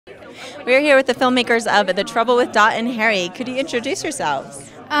We're here with the filmmakers of The Trouble with Dott and Harry. Could you introduce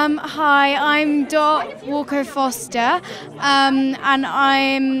yourselves? Hi, I'm Dott Walker Foster, and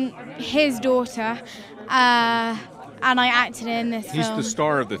I'm his daughter, and I acted in this film. He's the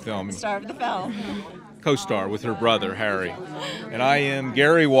star of the film. Star of the film. Co-star with her brother, Harry. And I am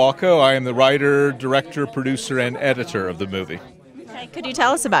Gary Walko. I am the writer, director, producer, and editor of the movie. Okay, could you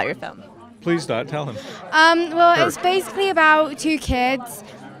tell us about your film? Please, Dot, tell him. It's basically about two kids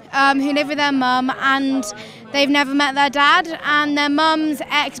who live with their mum, and they've never met their dad, and their mum's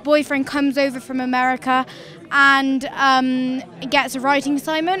ex-boyfriend comes over from America and gets a writing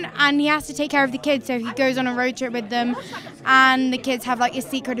assignment, and he has to take care of the kids, so he goes on a road trip with them, and the kids have like a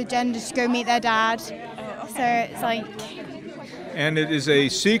secret agenda to go meet their dad. So it's like... And it is a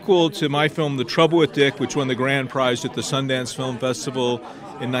sequel to my film, The Trouble with Dick, which won the grand prize at the Sundance Film Festival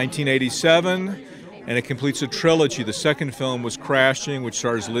in 1987. And it completes a trilogy. The second film was Crashing, which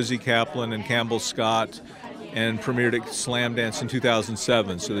stars Lizzie Kaplan and Campbell Scott, and premiered at Slam Dance in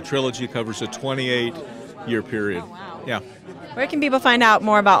 2007. So the trilogy covers a 28-year period. Yeah. Where can people find out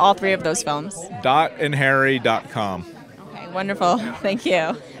more about all three of those films? DottandHarry.com. Okay, wonderful. Thank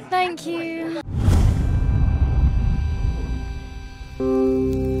you. Thank you.